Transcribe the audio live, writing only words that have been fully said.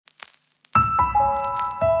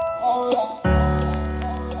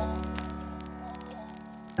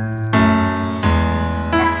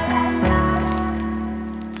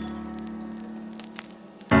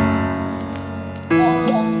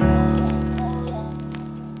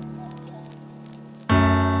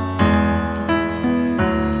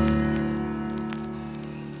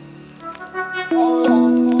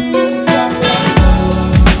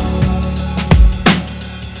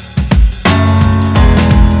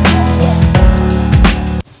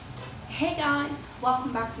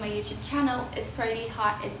Welcome back to my YouTube channel. It's Pearllie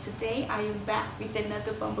Hart, and today I am back with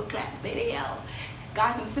another bumble clap video.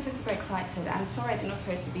 Guys, I'm super excited. I'm sorry I did not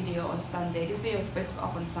post a video on Sunday. This video was supposed to be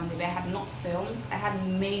up on Sunday, but I had not filmed. I had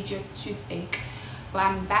major toothache, but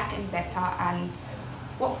I'm back and better. And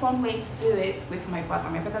what fun way to do it with my brother.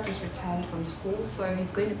 My brother just returned from school, so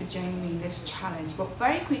he's going to be joining me in this challenge. But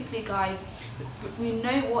very quickly, guys, we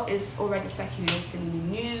know what is already circulating in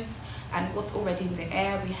the news and what's already in the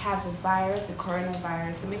air. We have the virus, the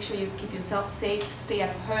coronavirus, so make sure you keep yourself safe, stay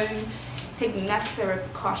at home, take the necessary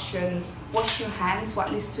precautions, wash your hands for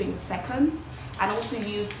at least 20 seconds, and also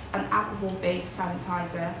use an alcohol-based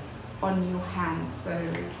sanitizer on your hands. So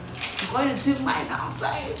I'm going to do mine now,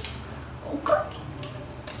 okay?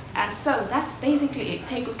 And so that's basically it.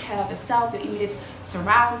 Take good care of yourself, your immediate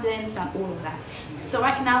surroundings, and all of that. So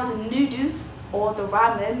right now the noodles or the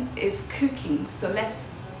ramen is cooking, so let's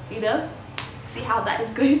see how that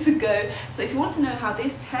is going to go. So if you want to know how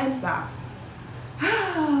this turns out,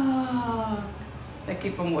 then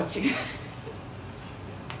keep on watching.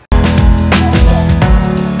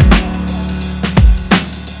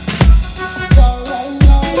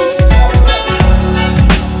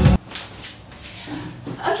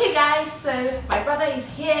 Okay guys, so my brother is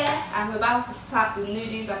here and we're about to start the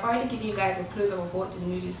noodles. I've already given you guys a close-up of what the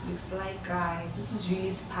noodles looks like, guys. This is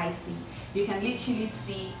really spicy. You can literally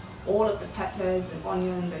see all of the peppers and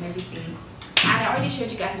onions and everything. And I already showed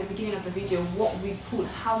you guys at the beginning of the video what we put,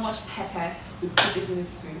 how much pepper we put into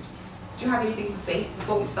this food. Do you have anything to say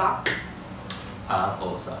before we start?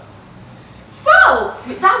 Also. So,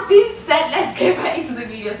 with that being said, let's get right into the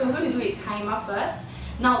video. So we're going to do a timer first.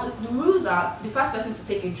 Now the rules are, the first person to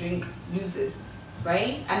take a drink loses,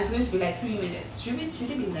 right? And it's going to be like 3 minutes. Should it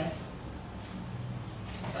be less?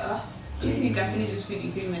 Do you think you can finish this food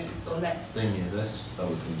in 3 minutes or less? 3 minutes, let's start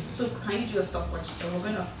with 3 minutes. So can you do a stopwatch? So we're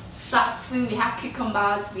going to start soon. We have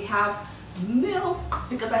cucumbers, we have milk,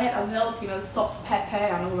 because I heard that milk, stops pepper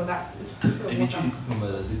and all of that. If you chew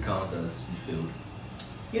cucumber, does it count as you failed?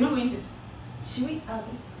 You're not going to... Should we add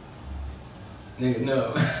it?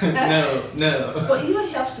 No. No. But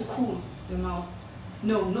it helps to cool the mouth.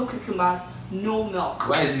 No cucumbers, no milk.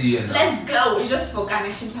 Why is he here now? Let's go. It's just for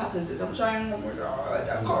garnishing purposes. I'm trying. Oh my god,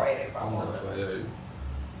 I'm already.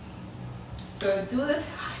 So do this.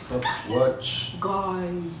 Watch.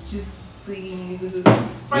 Guys, just see.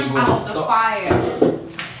 It's fresh out of the fire.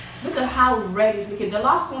 Look at how red it's looking. The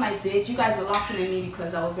last one I did, you guys were laughing at me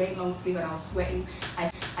because I was wearing long sleeve and I was sweating.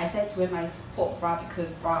 I said to wear my sport bra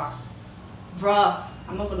because bruh,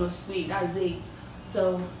 I'm not gonna sweat. That is it.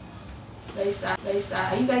 So let's start.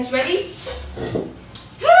 Are you guys ready? I'm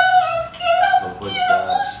scared. I'm so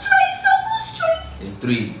stressed. In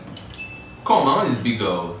 3. Come on, my one is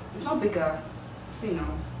bigger. It's not bigger. See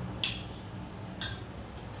now.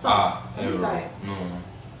 Stop. Error. No.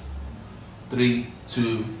 3,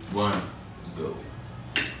 2, 1. Let's go.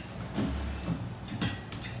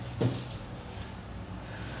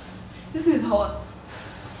 This is hot.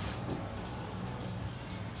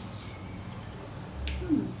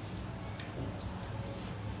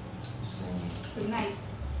 Pretty nice.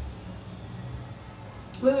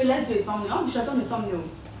 Wait, let's do a thumbnail. I'm sure I've done a thumbnail.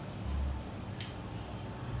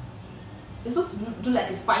 You're supposed to do like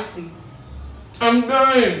a spicy. I'm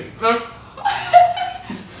dying. You're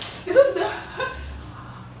supposed to do...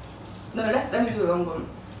 No, let me do a long one.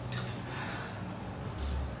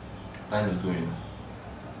 Time is going.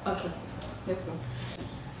 Okay, let's go.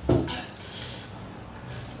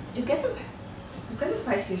 It's getting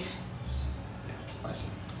spicy. Yeah, spicy.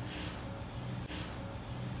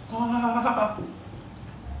 How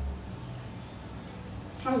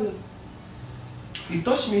are you? He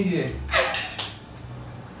touched me here.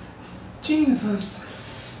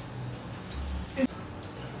 Jesus.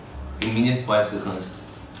 A minute, 5 seconds.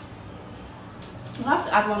 You have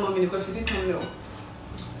to add 1 more minute because we did thumbnail.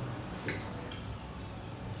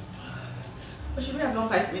 But should we have done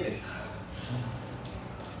 5 minutes?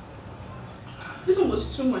 This one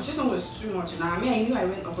was too much. Now, I knew I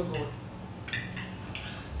went overboard.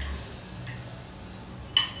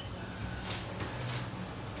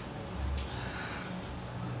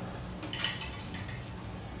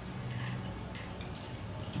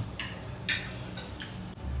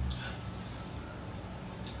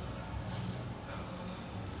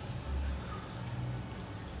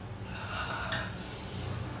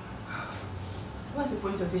 What's the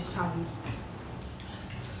point of this challenge?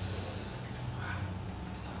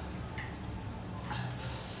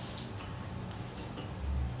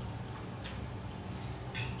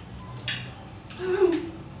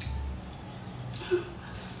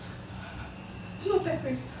 It's not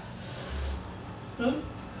peppery.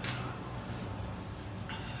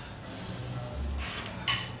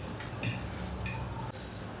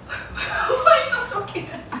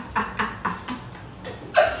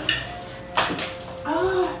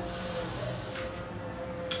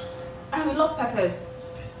 we love peppers.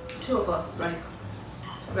 Two of us, like,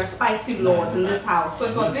 we're spicy lords in this house.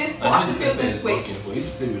 So for this, for us to feel this way. For you to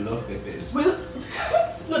say we love peppers.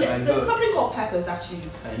 No, there's something called peppers actually.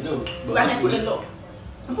 I know. But I put a lot.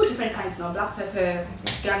 I put different kinds now. Black pepper,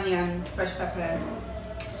 Ghanaian, fresh pepper.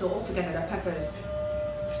 So all together they're peppers.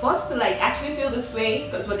 For us to like actually feel this way,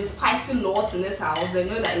 because we're the spicy lords in this house, they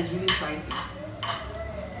know that it's really spicy.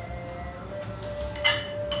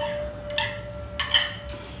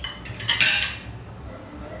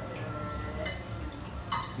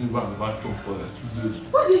 For like 2 days.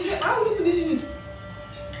 What the heck? How are you finishing it?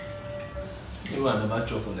 You never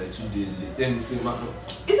chop for like 2 days. Then they say, man,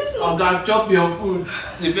 Is this I'm gonna chop your food.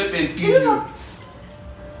 The pepper kill you.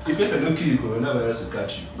 The pepper don't kill you, coronavirus will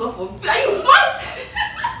catch you. Go for it. Are you mad?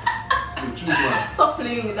 So choose one. Stop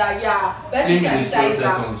playing with that, yeah. Playing with this 12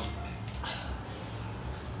 seconds.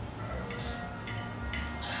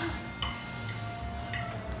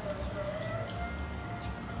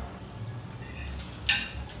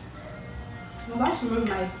 I'm about to remove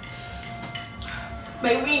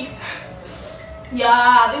my wig.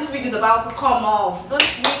 Yeah, this wig is about to come off.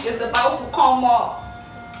 This wig is about to come off.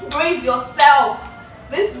 Brace yourselves.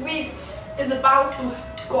 This wig is about to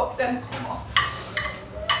goddamn come off.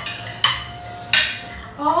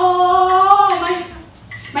 Oh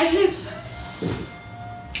my lips.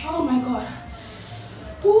 Oh my god.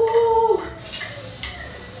 Ooh.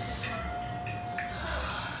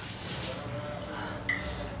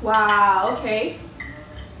 Wow, okay.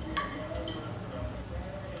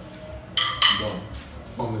 Done.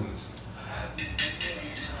 4 minutes.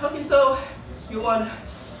 Okay, so you want.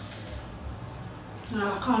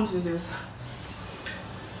 No, I can't do this.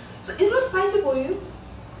 So it's not spicy for you?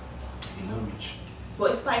 You know which? But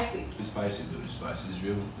it's spicy. It's spicy though, it's spicy. It's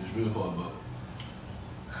real hot, but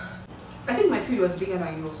I think my food was bigger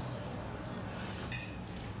than yours.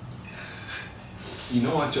 you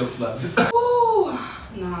know what chops like this? Ooh,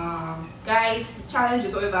 nah. Guys, the challenge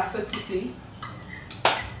is over so quickly.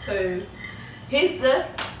 So here's the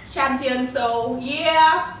champion. So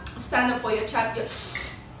yeah, stand up for your champion.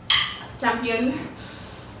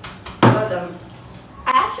 But I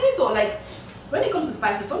actually thought like when it comes to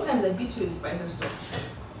spices, sometimes I beat you in spices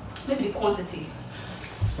stuff. Maybe the quantity.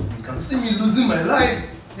 You can see me losing my life.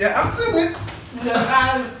 Yeah, I'm seeing it. No,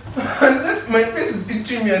 my face is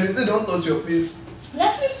itching me and they say don't touch your face. you're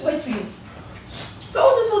actually sweating. So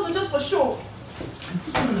all these ones were just for show.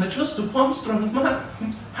 This one I just to pump strong man.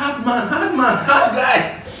 Hard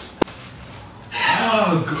guy.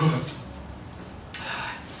 Oh god.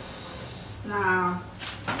 Nah.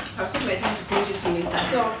 I'll take my time to finish this later.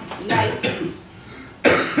 So guys.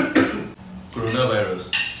 Coronavirus.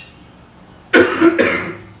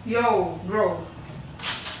 Yo, bro.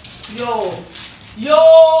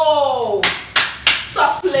 Yo!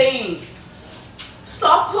 Stop playing!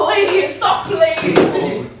 Stop playing!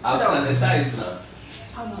 Oh, I've sanitized now.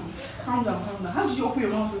 Calm down. How did you open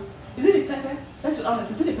your mouth? Is it the pepper? Let's be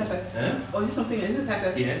honest, is it the pepper? Eh? Or is it something else? Is it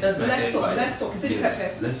pepper? Yeah, that's my Let's talk. Is it the pepper?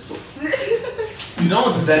 Let's talk. You don't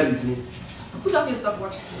want to die with me. Put up your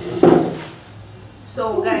stopwatch.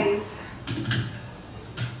 So guys,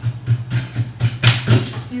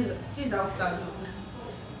 this is how start doing.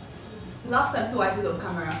 Last time, so I did on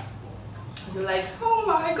camera. You're like, oh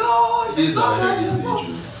my gosh, it's so beautiful.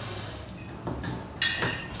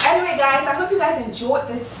 Anyway, guys, I hope you guys enjoyed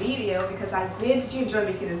this video because I did. Did you enjoy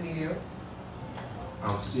making this video?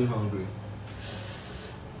 I'm still hungry.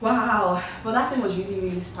 Wow, well that thing was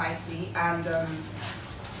really spicy and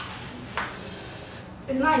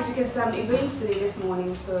it's nice because it rained today this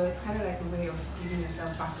morning, so it's kind of like a way of giving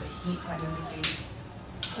yourself back the heat and everything.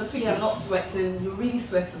 Hopefully I'm not sweating. You're really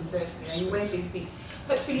sweating, seriously, and you weren't big.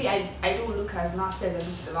 Hopefully I don't look as nasty as I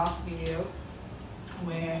looked the last video,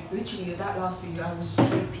 where literally that last video I was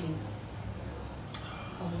dripping.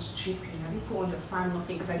 I didn't put on the fan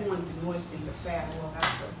nothing because I didn't want the noise to interfere and all that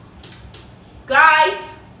stuff.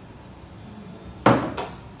 Guys,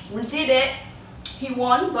 we did it. He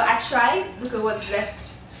won, but I tried. Look at what's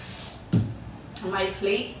left on my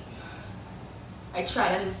plate. I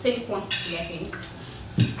tried, and the same quantity, I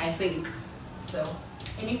think. So,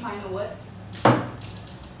 any final words?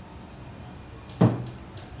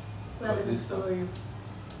 Where does it follow you?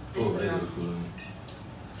 Instagram.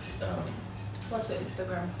 Follow me. What's your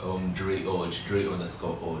Instagram? Dre_Orj.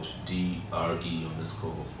 DRE_ORJ.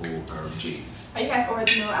 You guys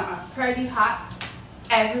already know I'm a Pearllie Hart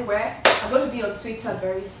everywhere. I'm going to be on Twitter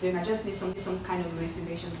very soon. I just need some kind of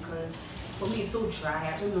motivation because for me it's so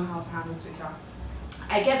dry. I don't know how to handle Twitter.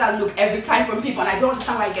 I get that look every time from people and I don't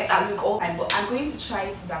understand why I get that look all the time, but I'm going to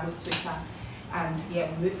try to download Twitter and yeah,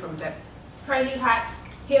 we'll move from there. Pearllie Hart,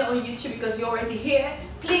 here on YouTube because you're already here.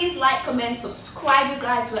 Please like, comment, subscribe, you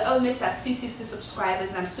guys. We're almost at 260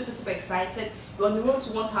 subscribers and I'm super excited. We're on the road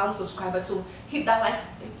to 1,000 subscribers, so hit that like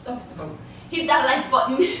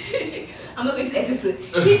button. I'm not going to edit it.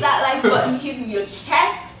 Hit that like button, hit it with your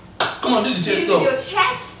chest. Come on, do the chest. Hit it with your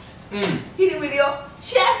chest. Hit it with your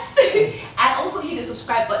chest. And also hit the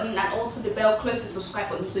subscribe button and also the bell close to the subscribe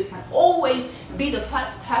button so you can always be the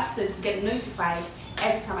first person to get notified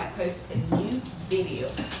every time I post a new video.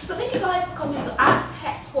 So thank you guys for coming to our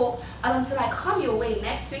tech talk, and until I come your way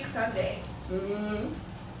next week Sunday,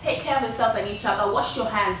 take care of yourself and each other. Wash your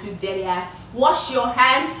hands, you dirty ass. Wash your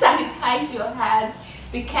hands, sanitize your hands,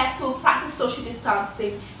 be careful, practice social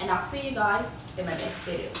distancing, and I'll see you guys in my next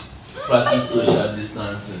video. Practice social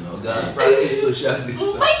distancing, okay? Practice social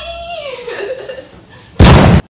distancing. Bye.